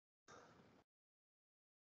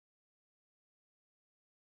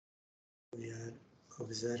We are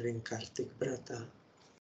observing Kartik VRATA,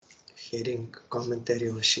 hearing commentary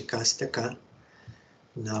on Śīkṣāṣṭaka.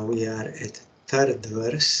 Now we are at third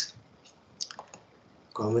verse,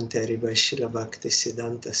 commentary by Śrīla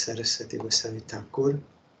Bhaktisiddhanta Saraswati Goswami Ṭhākura.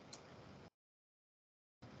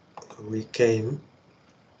 We came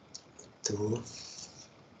to,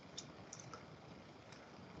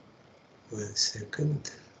 one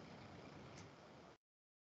second.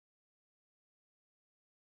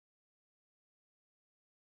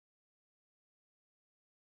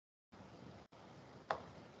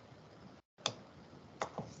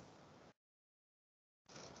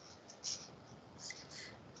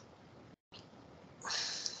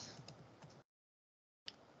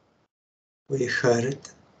 We heard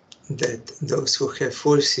that those who have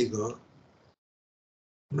false ego,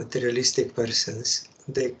 materialistic persons,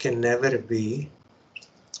 they can never be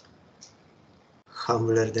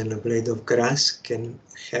humbler than a blade of grass, can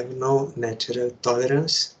have no natural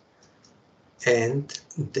tolerance, and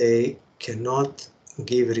they cannot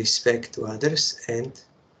give respect to others and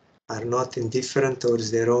are not indifferent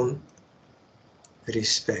towards their own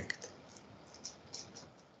respect.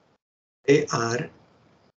 They are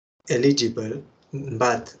eligible,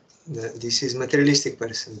 but this is materialistic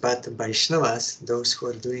person, but Vaishnavas, those who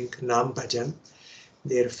are doing Nam Bhajan,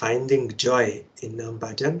 they are finding joy in Nam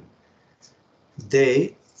Bhajan.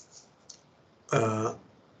 They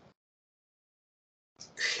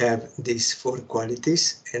have these four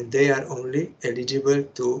qualities and they are only eligible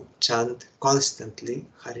to chant constantly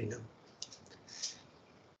Harinam.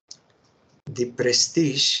 The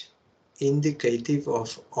prestige indicative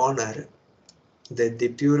of honor that the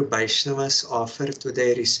pure Vaishnavas offer to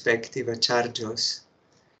their respective acharyas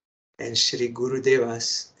and Shri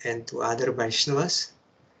Gurudevas and to other Vaishnavas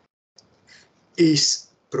is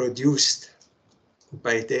produced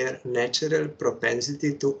by their natural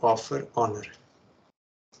propensity to offer honor.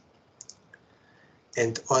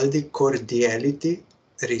 And all the cordiality,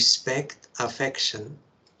 respect, affection,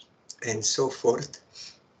 and so forth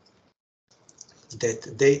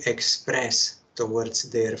that they express towards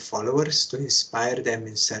their followers to inspire them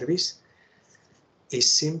in service is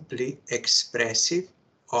simply expressive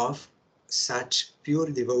of such pure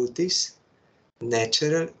devotees'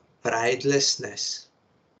 natural pridelessness.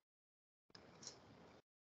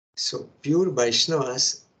 So pure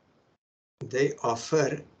Vaishnavas, they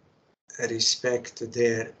offer respect to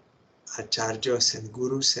their acharyas and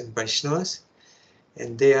gurus and Vaishnavas,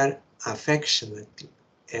 and they are affectionate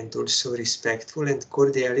and also respectful and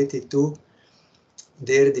cordiality to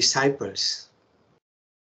their disciples,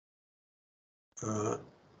 to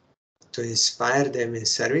inspire them in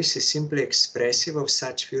service is simply expressive of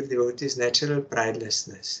such pure devotees' natural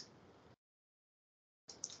pridelessness.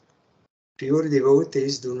 Pure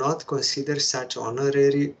devotees do not consider such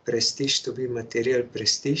honorary prestige to be material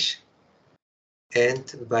prestige,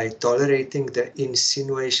 and by tolerating the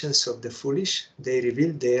insinuations of the foolish, they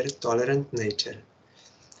reveal their tolerant nature.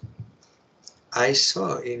 I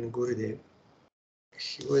saw in Gurudev,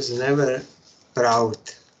 he was never proud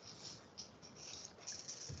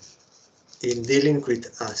in dealing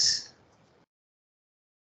with us.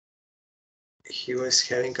 He was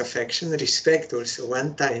having affection, respect also.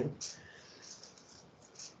 One time,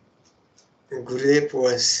 Gurudev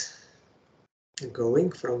was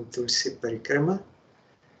going from Tulsi Parikrama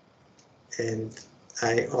and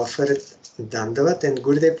I offered Dandavat, and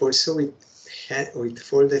Gurudev also with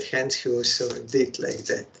folded hands, he also did like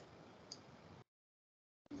that.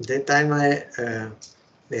 That time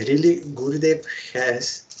really Gurudev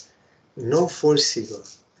has no false ego,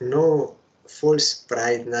 no false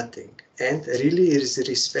pride, nothing, and really is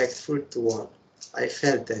respectful to all. I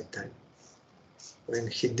felt that time when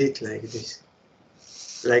he did like this.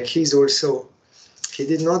 Like he's also, he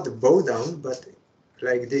did not bow down, but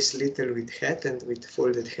like this little with head and with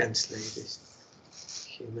folded hands like this.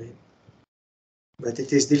 He made. But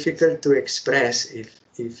it is difficult to express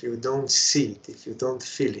if you don't see it, if you don't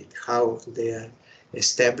feel it, how they are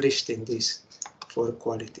established in these four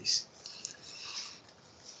qualities.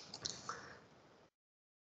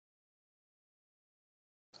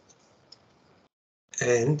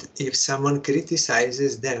 And if someone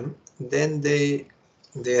criticizes them, then they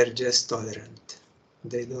are just tolerant.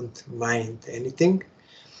 They don't mind anything.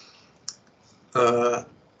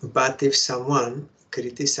 But if someone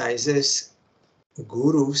criticizes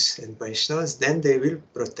gurus and Vaishnavas, then they will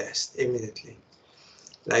protest immediately.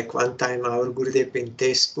 Like one time our Gurudev in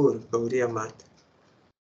Tezpur, Gauriya Mat,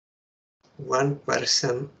 one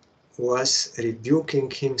person was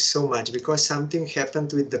rebuking him so much because something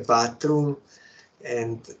happened with the bathroom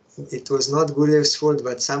and it was not Gurudev's fault,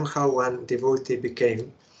 but somehow one devotee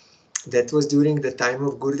became That was during the time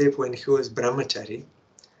of Gurudev when he was brahmachari.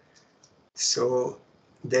 So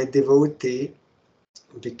that devotee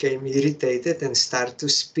became irritated and started to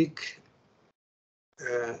speak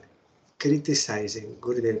criticizing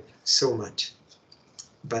Gurudev so much.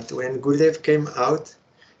 But when Gurudev came out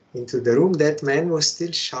into the room, that man was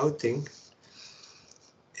still shouting,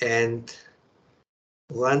 and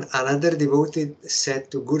another devotee said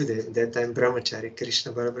to Gurudev, that time brahmachari,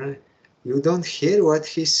 Krishna Balabrahmana, you don't hear what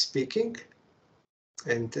he's speaking?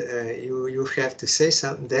 And you have to say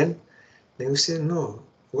something. Then you say, no,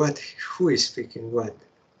 what? Who is speaking what?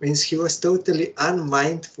 Means he was totally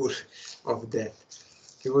unmindful of that.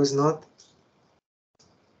 He was not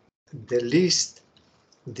the least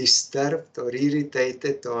disturbed or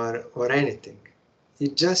irritated or anything. He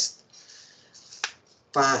just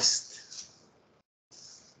passed.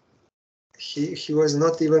 He was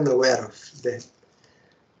not even aware of that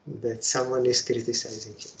someone is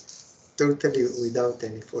criticizing him. Totally without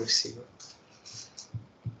any false ego.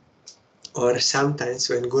 Or sometimes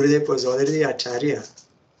when Gurudev was already Acharya,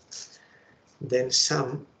 then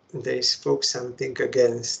they spoke something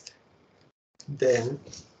against. Then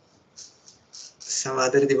some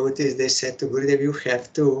other devotees, they said to Gurudev, you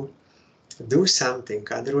have to do something,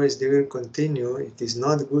 otherwise they will continue. It is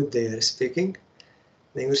not good they are speaking.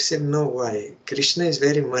 Then Gurudev said, no, why? Krishna is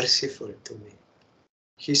very merciful to me.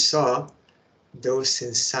 He saw those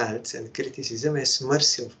insults and criticism as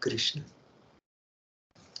mercy of Krishna.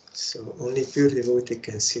 So only pure devotee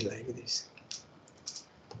can see like this.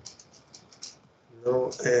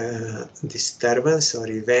 No disturbance or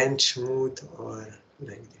revenge mood or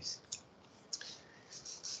like this.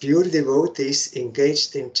 Pure devotees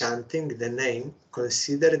engaged in chanting the name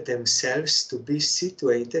consider themselves to be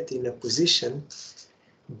situated in a position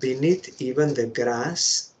beneath even the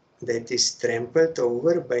grass that is trampled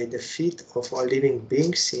over by the feet of all living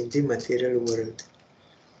beings in the material world.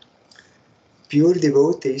 Pure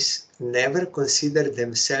devotees never consider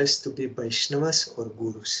themselves to be Vaishnavas or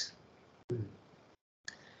Gurus.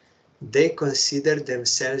 They consider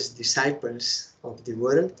themselves disciples of the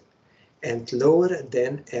world and lower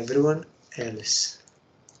than everyone else.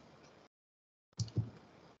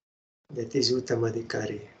 That is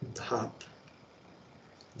Uttamadhikari, Bhav.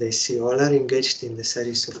 They see all are engaged in the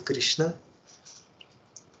service of Krishna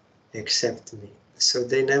except me. So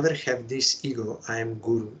they never have this ego, I am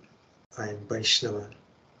Guru, I am Vaishnava.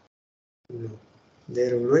 No.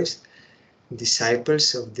 They're always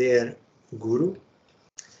disciples of their Guru,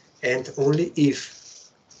 and only if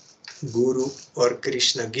Guru or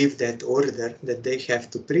Krishna give that order that they have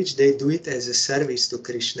to preach, they do it as a service to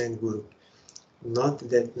Krishna and Guru. Not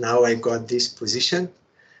that now I got this position,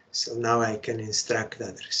 so now I can instruct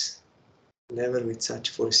others. Never with such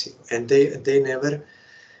false ego. And they never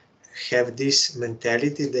have this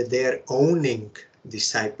mentality that they are owning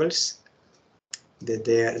disciples, that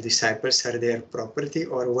their disciples are their property,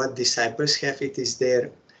 or what disciples have, it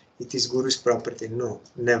is Guru's property. No,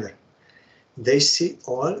 never. They see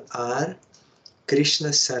all are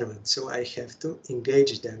Krishna's servants, so I have to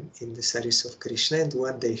engage them in the service of Krishna, and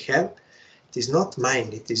what they have, it is not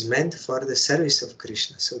mine, it is meant for the service of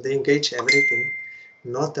Krishna. So they engage everything,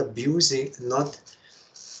 not abusing, not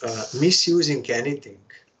misusing anything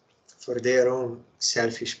for their own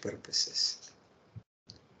selfish purposes.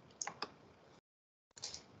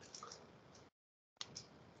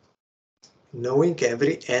 Knowing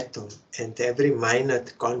every atom and every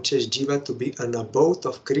minute conscious jiva to be an abode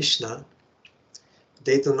of Krishna,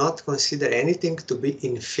 they do not consider anything to be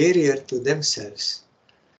inferior to themselves.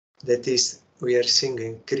 That is, we are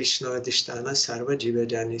singing Krishna Adhisthana Sarva Jiva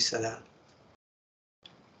Jani Sada.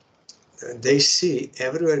 They see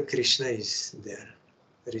everywhere Krishna is there,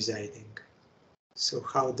 residing. So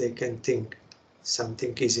how they can think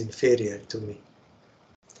something is inferior to me?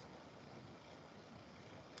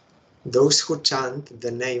 Those who chant the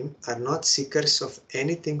name are not seekers of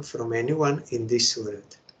anything from anyone in this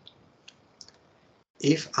world.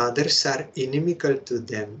 If others are inimical to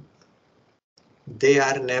them, they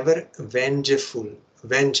are never vengeful.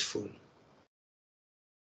 They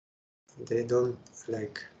don't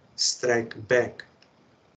strike back.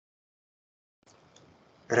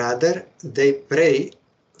 Rather, they pray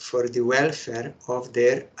for the welfare of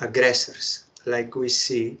their aggressors, like we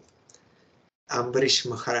see Ambarish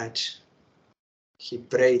Maharaj. He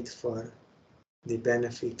prayed for the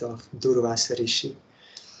benefit of Durvasa Rishi.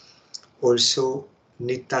 Also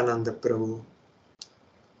Nityananda Prabhu,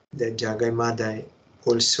 the Jagai Madai,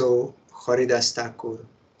 also Haridas Thakur.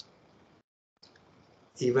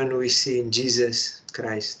 Even we see in Jesus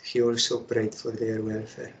Christ, he also prayed for their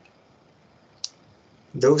welfare.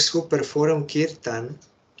 Those who perform kirtan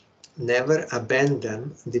never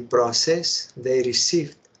abandon the process they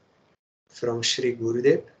received from Sri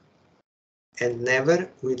Gurudev, and never,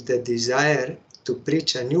 with the desire to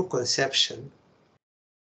preach a new conception,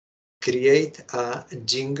 create a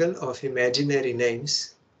jingle of imaginary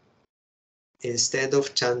names instead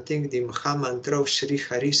of chanting the Maha Mantra of Sri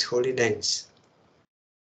Hari's holy names.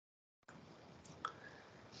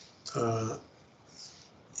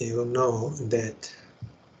 You know that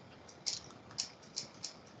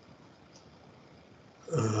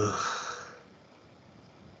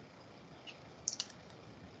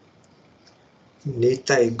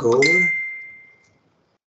Nitai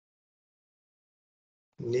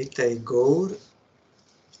Gaur,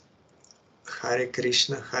 Hare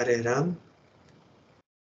Krishna, Hare Ram.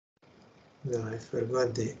 No, I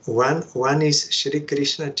forgot the one. One is Shri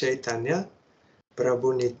Krishna Chaitanya,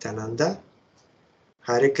 Prabhu Nityananda,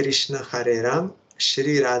 Hare Krishna, Hare Ram,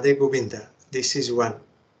 Shri Radhe Govinda. This is one.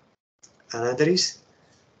 Another is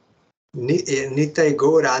Nitai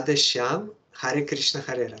Gaur Radhe Shyam, Hare Krishna,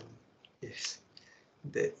 Hare Ram. Yes.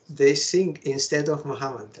 They sing instead of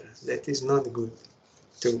Mahamantra. That is not good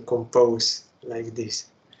to compose like this.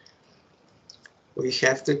 We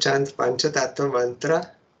have to chant Panchatattva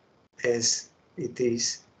mantra as it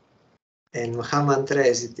is, and Mahamantra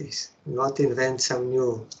as it is, not invent some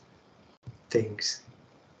new things.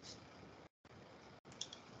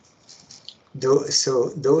 So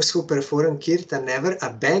those who perform Kirtan never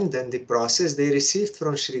abandon the process they received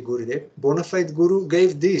from Sri Gurudev. Bona fide Guru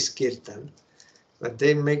gave this Kirtan, but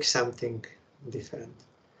they make something different.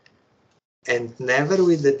 And never,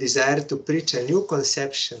 with the desire to preach a new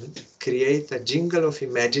conception, create a jingle of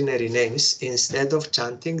imaginary names instead of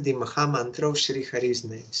chanting the Maha Mantra of Sri Hari's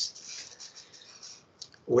names.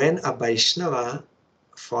 When a Vaishnava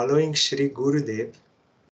following Sri Gurudev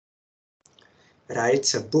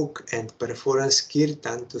writes a book and performs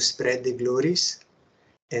Kirtan to spread the glories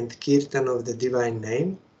and Kirtan of the divine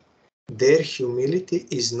name, their humility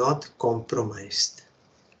is not compromised.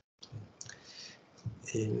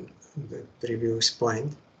 In the previous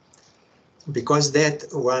point, because that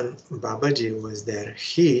one Babaji was there,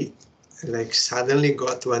 he suddenly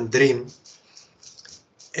got one dream,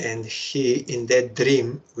 and he, in that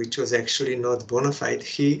dream, which was actually not bona fide,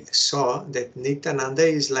 he saw that Nityananda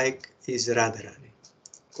is Radharani,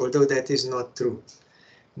 although that is not true.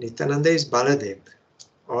 Nityananda is Baladev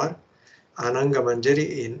or Ananga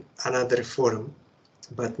Manjari in another form,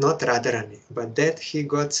 but not Radharani. But that he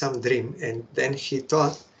got some dream, and then he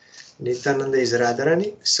thought Nityananda is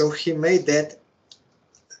Radharani, so he made that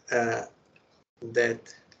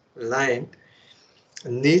line,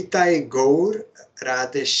 Nitai Gaur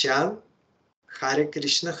Radhe Shyam Hare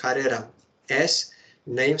Krishna Hare Ram, as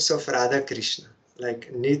names of Radha Krishna.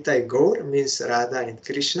 Like Nitai Gaur means Radha and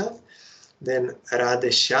Krishna, then Radhe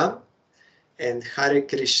Shyam and Hare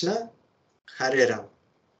Krishna Hare Ram.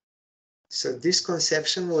 So this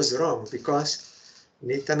conception was wrong, because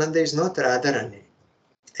Nityananda is not Radharani.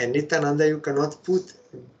 And Nityananda you cannot put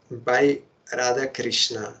by Radha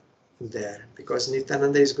Krishna there, because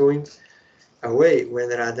Nityananda is going away when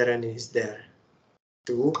Radharani is there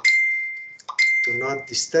to not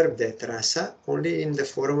disturb that rasa. Only in the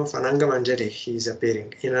form of Ananga Manjari he is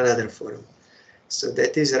appearing in another form. So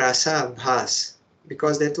that is rasa abhas,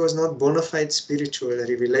 because that was not bona fide spiritual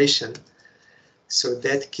revelation. So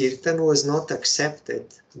that Kirtan was not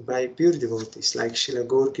accepted by pure devotees like Srila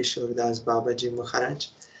Gaur Kishore Das Babaji Maharaj,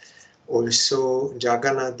 also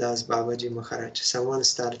Jagannath Das Babaji Maharaj. Someone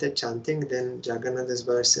started chanting, then Jagannath Das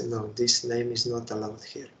Babaji said, no, this name is not allowed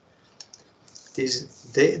here.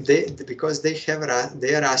 Because they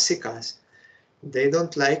are rasikas, they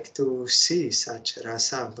don't like to see such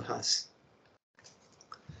rasa abhas.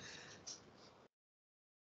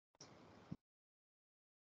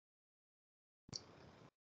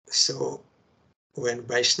 So when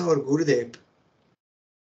Vaishnava or Gurudev,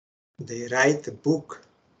 they write a book,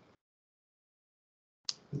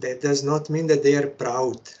 that does not mean that they are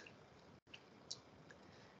proud,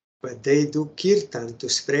 but they do Kirtan to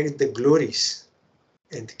spread the glories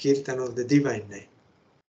and Kirtan of the divine name.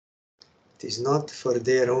 It is not for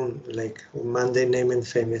their own, like mundane name and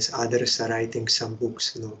famous, others are writing some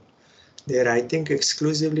books, no. They are writing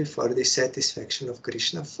exclusively for the satisfaction of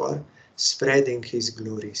Krishna, for spreading his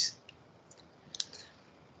glories.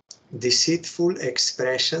 Deceitful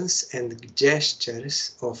expressions and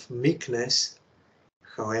gestures of meekness,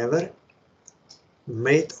 however,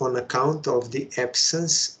 made on account of the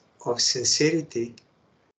absence of sincerity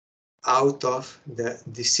out of the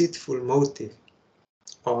deceitful motive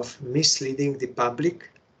of misleading the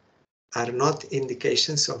public, are not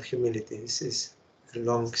indications of humility. This is a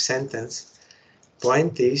long sentence.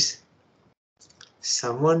 Point is,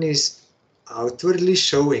 someone is outwardly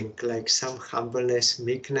showing like some humbleness,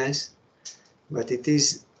 meekness, but it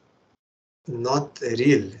is not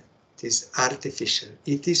real. It is artificial.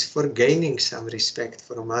 It is for gaining some respect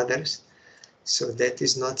from others. So that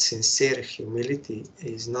is not sincere humility,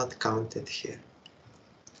 is not counted here.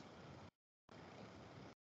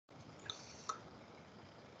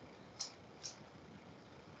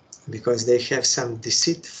 Because they have some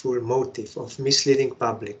deceitful motive of misleading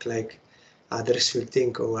public, like others will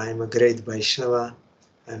think, oh, I'm a great Vaishnava,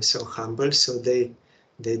 I'm so humble, so they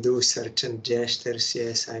do certain gestures,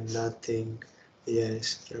 yes, I'm nothing,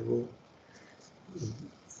 yes, Prabhu.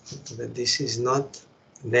 But this is not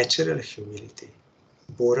natural humility,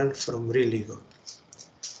 born from real ego.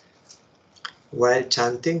 While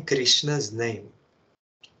chanting Krishna's name,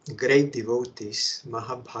 great devotees,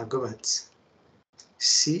 Mahabhagavats,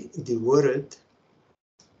 see the world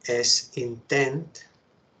as intent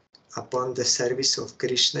upon the service of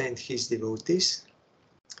Krishna and his devotees,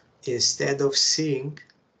 instead of seeing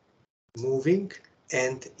moving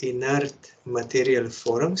and inert material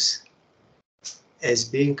forms as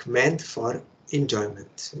being meant for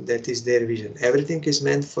enjoyment. That is their vision. Everything is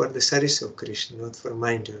meant for the service of Krishna, not for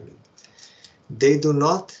my enjoyment. They do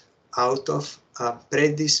not, out of a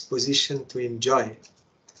predisposition to enjoy,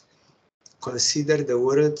 consider the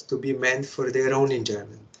world to be meant for their own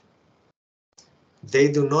enjoyment.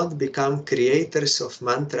 They do not become creators of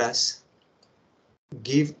mantras,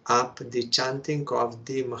 give up the chanting of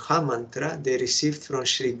the Maha Mantra they received from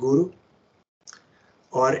Sri Guru,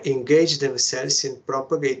 or engage themselves in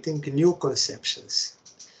propagating new conceptions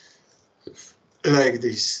like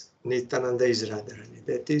this. Nityananda is Radharani.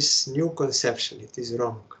 That is new conception, it is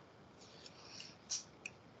wrong.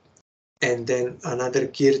 And then another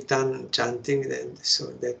kirtan chanting, so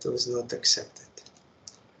that was not accepted.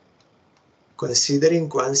 Considering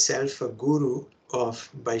oneself a guru of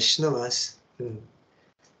Vaishnavas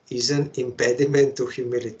is an impediment to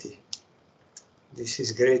humility. This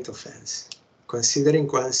is great offense. Considering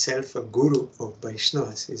oneself a guru of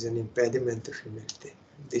Vaishnavas is an impediment to humility.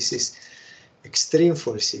 This is extreme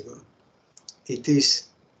false ego. It is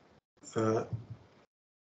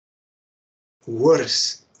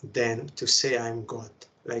worse than to say I'm God.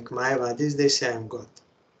 Like Mayavadis, they say I'm God.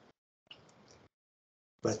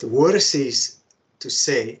 But worse is to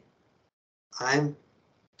say I'm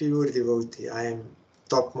pure devotee, I am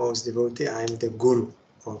topmost devotee, I am the guru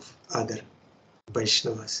of other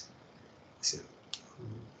Vaishnavas. So,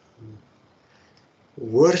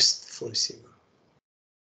 worst false ego.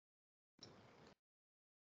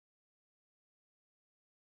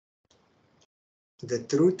 The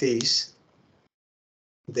truth is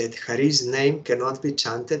that Hari's name cannot be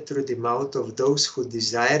chanted through the mouth of those who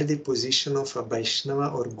desire the position of a Vaishnava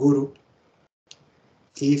or Guru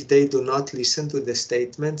if they do not listen to the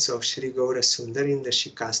statements of Sri Gaura Sundar in the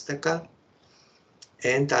Siksastaka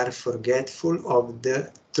and are forgetful of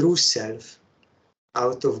the true self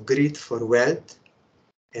out of greed for wealth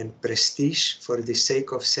and prestige for the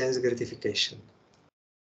sake of sense gratification.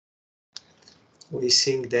 We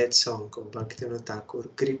sing that song of Bhaktivinoda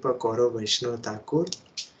Ṭhākura, Kripa Karo Vaishnava Ṭhākura,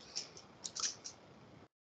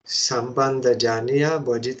 Sambandha Janiya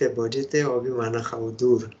Bhajite Bhajite Abhimana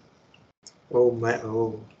Khaudur.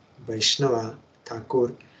 Oh Vaishnava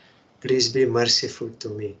Ṭhākura, please be merciful to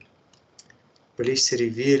me. Please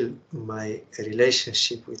reveal my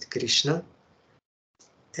relationship with Krishna,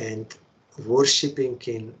 and worshipping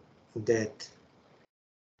in that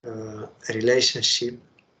relationship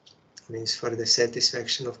means for the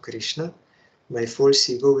satisfaction of Krishna, my false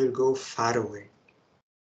ego will go far away.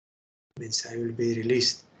 Means I will be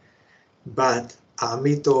released. But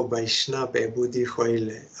Amito Vaishnava Ebudi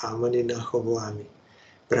Hoile Amani Nahovo Ami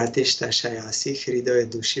Pratishta Shayasi Hridoya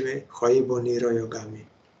Dushive Hoibo Niro Yogami.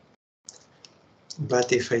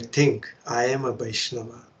 But if I think I am a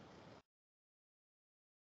Vaishnava,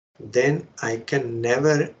 then I can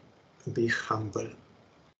never be humble.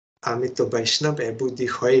 Amito Vaishnava Ebudi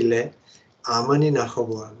Hoile Amani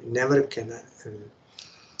Nahovo Ami. Never can I.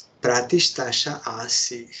 Pratishtasha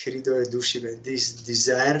Asi Hridoya Dushive. This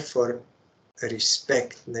desire for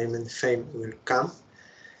respect, name and fame will come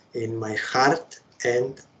in my heart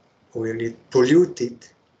and will pollute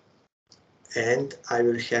it, and I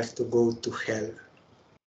will have to go to hell,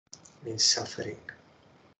 means suffering,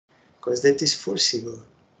 because that is false ego.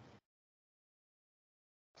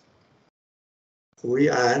 We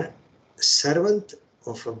are servant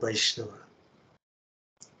of a Vaishnava.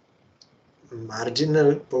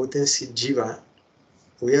 Marginal potency Jiva,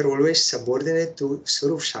 we are always subordinate to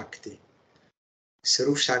Swarup Shakti.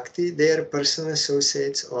 Swarup Shakti, they are personal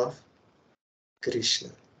associates of Krishna.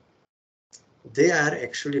 they are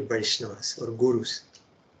actually Vaishnavas or Gurus.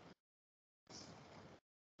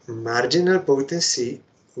 Marginal potency,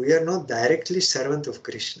 we are not directly servant of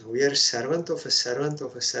Krishna. We are servant of a servant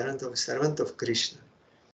of a servant of a servant of Krishna.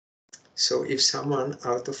 So if someone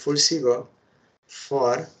out of false ego,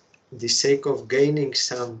 for the sake of gaining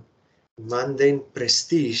some mundane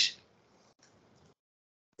prestige,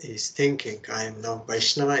 is thinking, I am now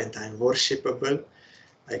Vaishnava and I am worshipable,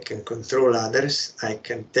 I can control others, I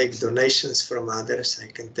can take donations from others, I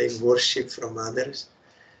can take worship from others.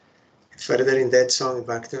 Further in that song,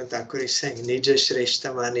 Bhaktivinoda Ṭhākura is saying, Nija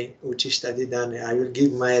Shreshta Mani Uchishtadi Dane, I will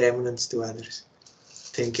give my remnants to others,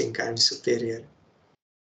 thinking I am superior.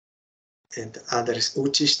 And others,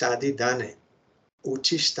 Uchishtadi Dane.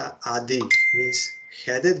 Uchishta Adi means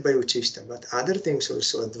headed by Uchishta, but other things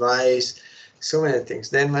also, advice, so many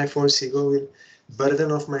things. Then my false ego will,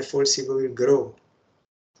 burden of my false ego will grow.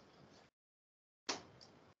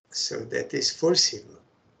 So that is false ego.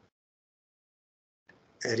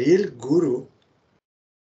 A real guru,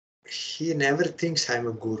 he never thinks I'm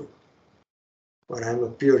a guru or I'm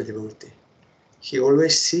a pure devotee. He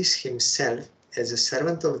always sees himself as a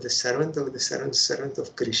servant of the servant of the servant, servant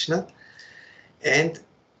of Krishna. And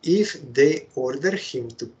if they order him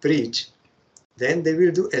to preach, then they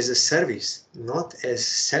will do as a service, not as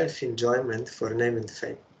self-enjoyment for name and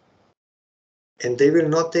fame. And they will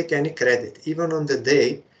not take any credit. Even on the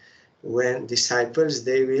day when disciples,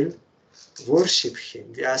 they will worship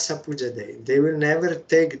him, the Asa Puja day, they will never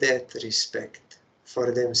take that respect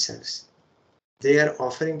for themselves. They are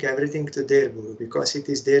offering everything to their guru because it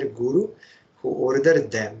is their guru who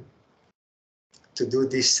ordered them to do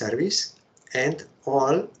this service, and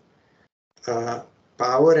all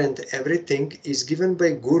power and everything is given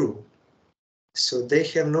by guru. So they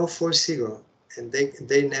have no false ego and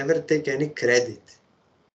they never take any credit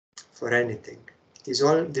for anything. It is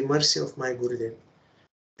all the mercy of my Gurudev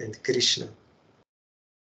and Krishna.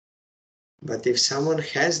 But if someone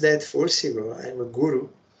has that false ego, I'm a guru,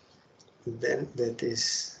 then that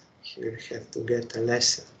is, he will have to get a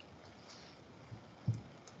lesson.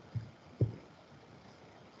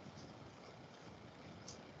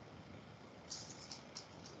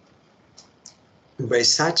 By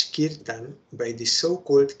such kirtan, by the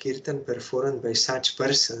so-called kirtan performed by such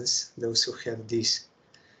persons, those who have this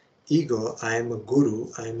ego, I am a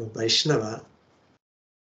guru, I am a Vaishnava,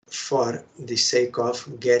 for the sake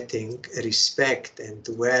of getting respect and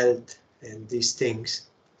wealth and these things,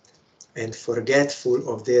 and forgetful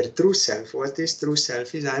of their true self. What is true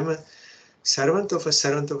self is, I am a servant of a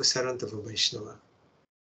servant of a servant of a Vaishnava,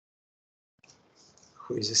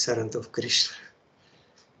 who is a servant of Krishna.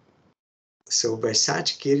 So by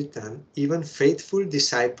such kirtan, even faithful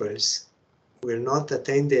disciples will not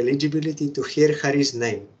attain the eligibility to hear Hari's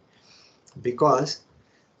name, because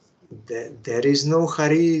there is no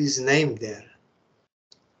Hari's name there.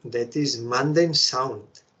 That is mundane sound.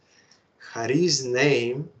 Hari's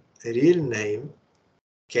name, real name,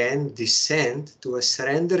 can descend to a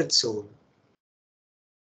surrendered soul.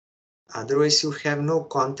 Otherwise you have no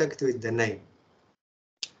contact with the name.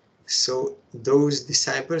 So those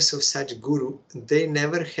disciples of such guru, they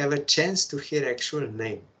never have a chance to hear actual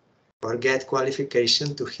name or get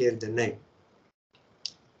qualification to hear the name.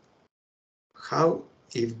 How,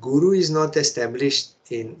 if guru is not established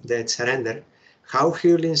in that surrender, how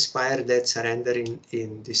he will inspire that surrender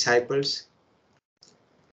in disciples?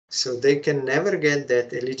 So they can never get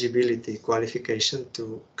that eligibility qualification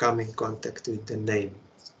to come in contact with the name.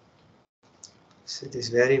 So it is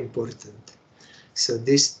very important. So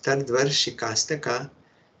this third verse, Śīkṣāṣṭaka,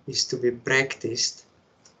 is to be practiced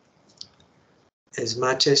as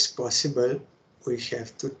much as possible. We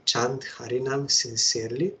have to chant Harinam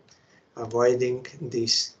sincerely, avoiding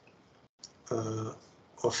these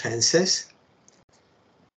offenses,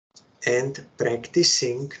 and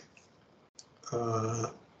practicing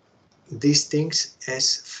these things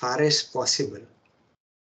as far as possible.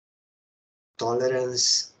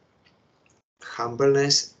 Tolerance,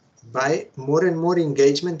 humbleness, by more and more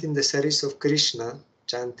engagement in the service of Krishna,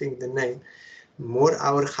 chanting the name, more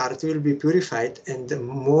our heart will be purified and the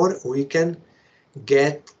more we can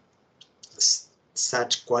get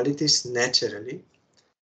such qualities naturally.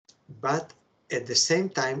 But at the same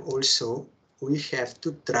time also we have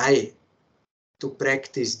to try to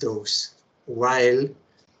practice those while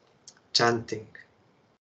chanting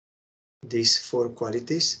these four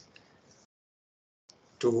qualities.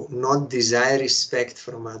 To not desire respect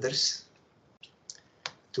from others,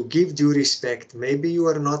 to give due respect. Maybe you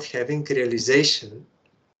are not having realization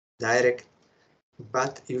direct,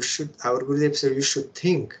 but you should, our Gurudev said, you should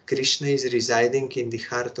think Krishna is residing in the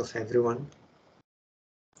heart of everyone.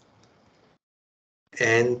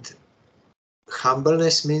 And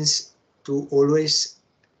humbleness means to always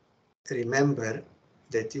remember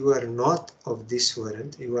that you are not of this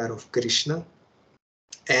world, you are of Krishna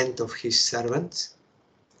and of his servants.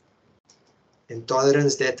 And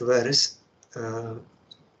tolerance, that verse,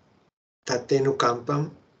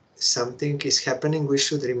 Tatenukampam, something is happening, we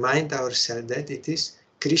should remind ourselves that it is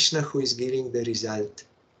Krishna who is giving the result.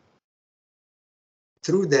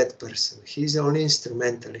 Through that person, he is only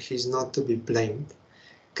instrumental, he is not to be blamed.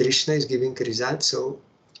 Krishna is giving results, so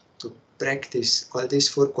to practice all these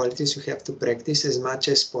four qualities, we have to practice as much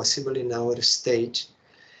as possible in our stage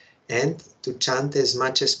and to chant as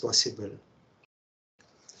much as possible.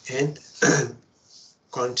 And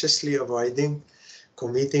consciously avoiding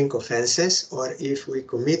committing offenses, or if we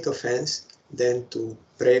commit offense, then to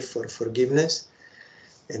pray for forgiveness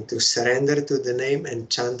and to surrender to the name and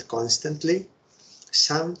chant constantly.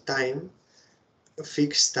 Some time, a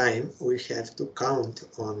fixed time, we have to count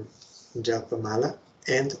on Japamala,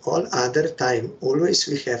 and all other time, always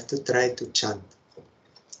we have to try to chant.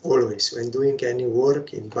 Always, when doing any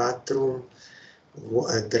work in bathroom,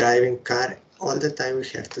 driving car, all the time we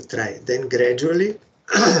have to try. Then gradually,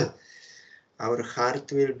 our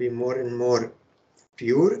heart will be more and more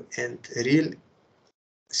pure, and real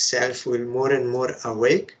self will more and more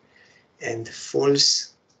awake, and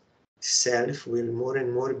false self will more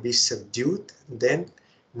and more be subdued. Then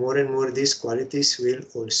more and more these qualities will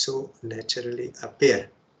also naturally appear.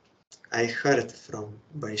 I heard from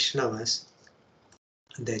Vaishnavas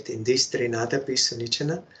that in this Trinada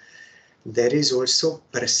Pisunichana there is also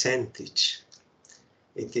percentage.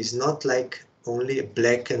 It is not like only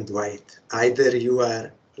black and white. Either you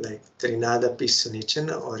are like Trinada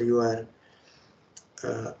Pisunichana or you are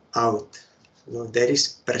out. No, there is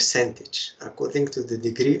percentage according to the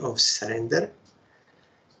degree of surrender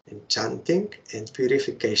and chanting and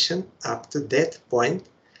purification. Up to that point,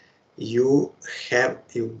 you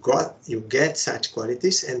get such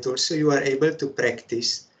qualities, and also you are able to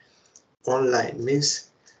practice online. Means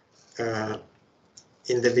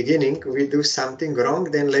in the beginning we do something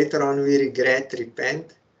wrong, then later on we regret,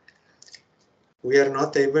 repent. We are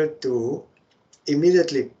not able to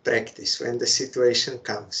immediately practice when the situation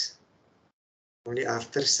comes. Only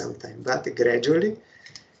after some time, but gradually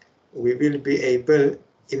we will be able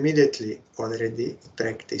immediately already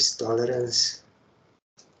practice tolerance,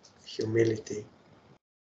 humility.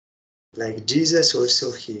 Like Jesus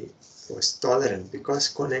also, he was tolerant because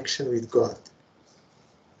connection with God.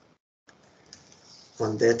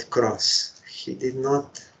 On that cross, he did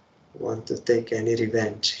not want to take any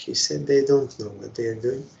revenge. He said they don't know what they are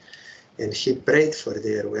doing, and he prayed for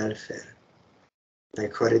their welfare.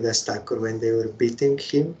 Like Haridas Ṭhākura, when they were beating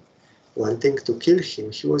him, wanting to kill him,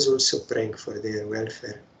 he was also praying for their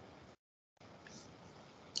welfare.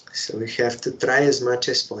 So we have to try as much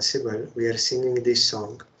as possible. We are singing this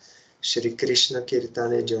song, Shri Krishna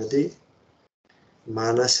Kirtane Jodi,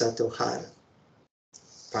 Manasa Tohar,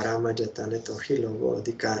 Paramajatane Tohi Logo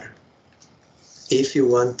Adhikar. If you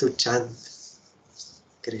want to chant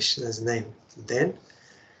Krishna's name, then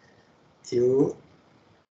you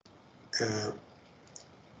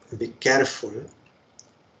be careful.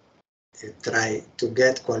 You try to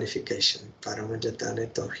get qualification.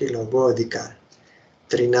 Paramajatane Tohi Logo Adhikar.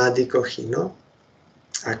 Trinadiko Hino,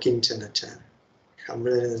 Akinchanachar.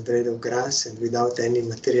 Humble as a blade of grass and without any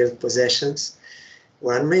material possessions.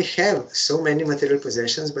 One may have so many material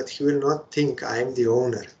possessions, but he will not think I am the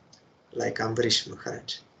owner, like Ambarish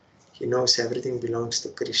Maharaj. He knows everything belongs to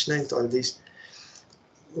Krishna, and all this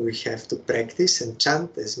we have to practice and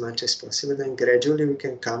chant as much as possible, and gradually we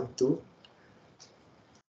can come to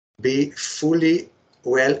be fully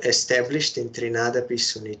well established in Trinada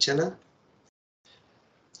Pisunichana.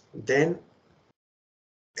 Then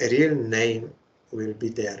a real name will be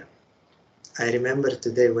there. I remember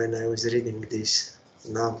today when I was reading this,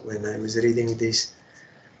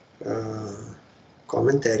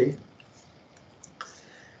 commentary,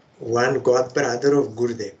 one god brother of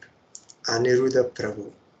Gurudev, Aniruddha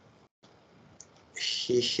Prabhu,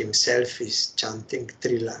 he himself is chanting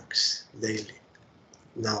 3 lakhs daily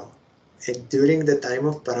now. And during the time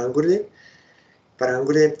of Parangurudev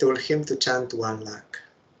told him to chant 1 lakh.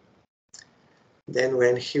 Then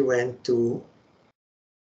when he went to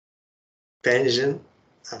pension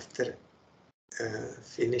after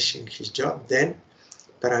finishing his job, then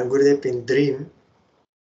Parangurudev in dream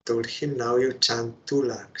told him, now you chant 2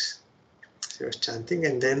 lakhs. So he was chanting,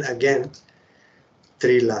 and then again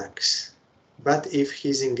 3 lakhs. But if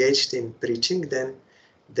he's engaged in preaching, then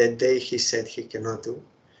that day he said he cannot do.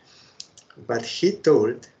 But he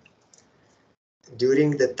told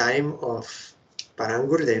during the time of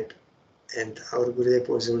Parangurudev, and our Gurudev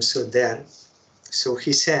was also there. So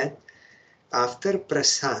he said, after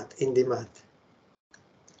prasad in the mat,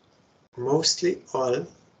 mostly all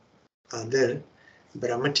other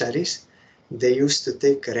brahmacharis, they used to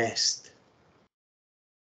take rest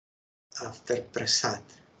after prasad.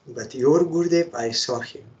 But your Gurudev, I saw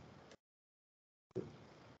him.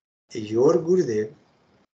 Your Gurudev,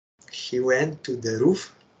 he went to the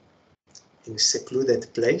roof in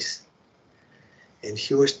secluded place and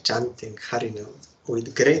he was chanting Harinam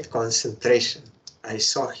with great concentration. I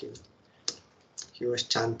saw him. He was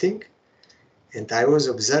chanting and I was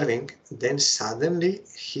observing. Then suddenly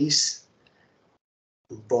his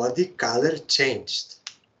body color changed,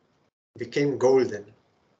 became golden.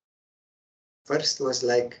 First was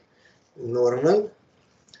like normal,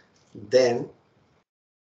 then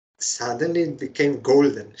suddenly it became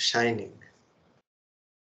golden, shining.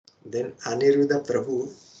 Then Aniruddha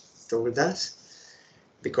Prabhu told us,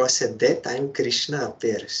 because at that time Krishna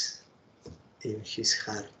appears in his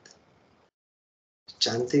heart.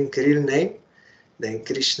 Chanting real name, then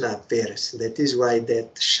Krishna appears. That is why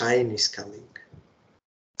that shine is coming.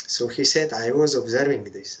 So he said, I was observing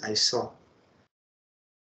this, I saw.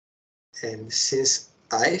 And since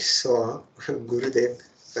I saw Gurudev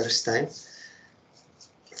first time,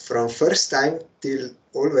 from first time till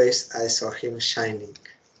always I saw him shining.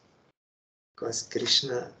 Because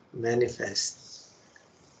Krishna manifests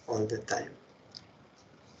all the time.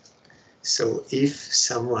 So if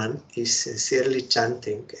someone is sincerely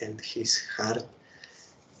chanting and his heart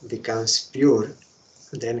becomes pure,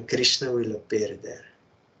 then Krishna will appear there.